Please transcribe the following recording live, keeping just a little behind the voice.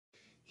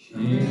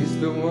He's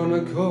the one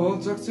I call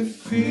Dr.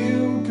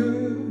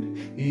 Feelgood.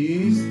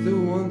 He's the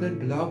one that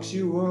blocks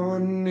you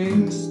on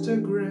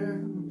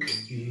Instagram.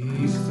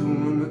 He's the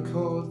one I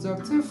call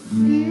Dr.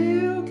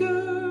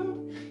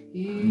 Feelgood.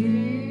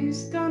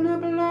 He's gonna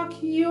block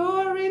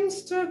your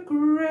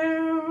Instagram.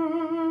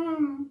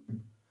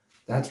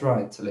 That's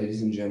right,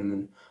 ladies and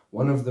gentlemen.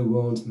 One of the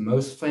world's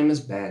most famous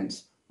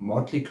bands,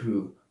 Mötley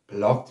Crüe,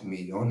 blocked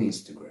me on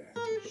Instagram.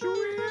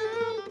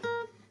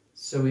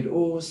 So it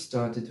all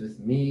started with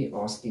me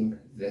asking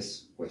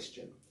this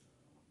question.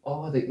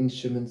 Are the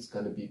instruments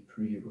going to be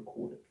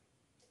pre-recorded?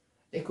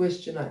 A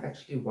question I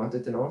actually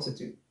wanted an answer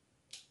to,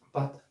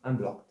 but I'm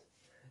blocked.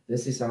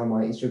 This is how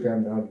my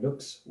Instagram now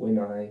looks when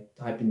I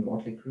type in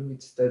Mötley Crüe.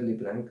 It's totally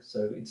blank,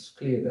 so it's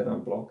clear that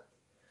I'm blocked.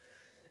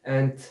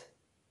 And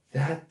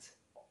that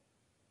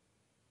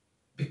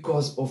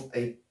because of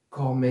a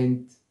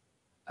comment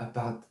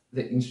about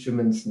the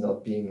instruments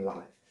not being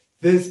live.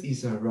 This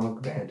is a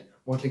rock band.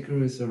 Mötley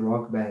Crüe is a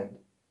rock band.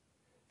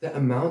 The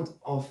amount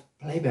of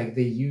playback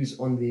they use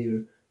on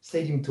their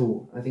stadium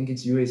tour, I think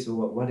it's US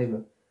or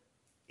whatever,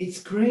 it's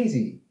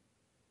crazy.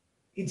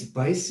 It's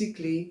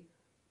basically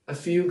a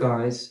few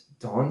guys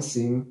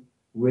dancing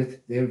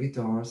with their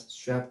guitars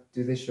strapped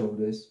to their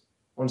shoulders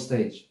on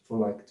stage for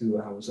like 2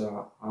 hours.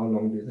 Or how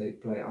long do they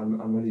play? I'm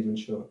not even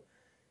sure.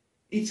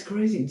 It's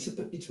crazy.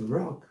 It's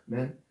rock,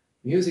 man.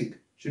 Music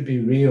should be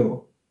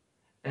real,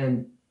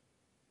 and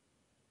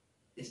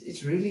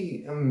it's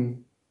really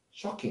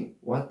shocking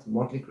what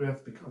Mötley Crüe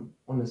have become.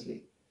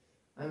 Honestly,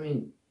 I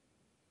mean,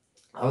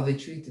 how they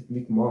treated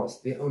Mick Mars,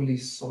 the only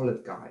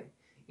solid guy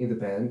in the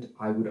band,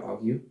 I would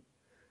argue.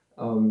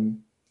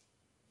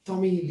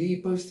 Tommy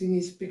Lee posting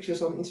his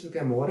pictures on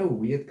Instagram. What a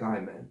weird guy,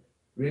 man.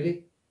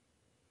 Really.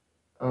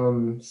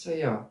 So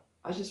yeah,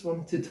 I just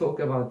wanted to talk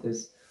about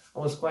this. I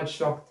was quite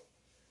shocked.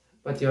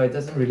 But yeah, it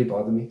doesn't really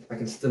bother me. I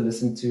can still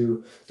listen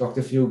to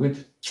Dr.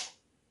 Feelgood.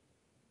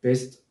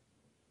 Best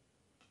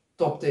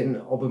top 10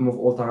 album of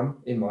all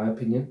time, in my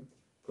opinion.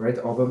 Great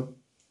album.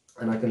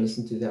 And I can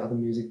listen to their other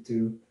music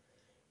too.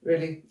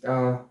 Really,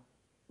 will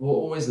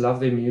always love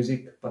their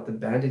music. But the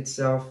band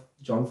itself,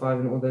 John 5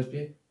 and all those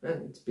people,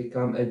 man, it's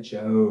become a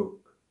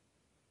joke.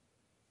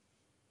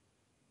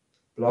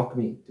 Block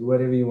me. Do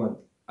whatever you want.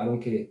 I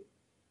don't care.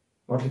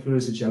 Mötley Crüe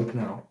is a joke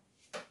now.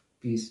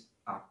 Peace.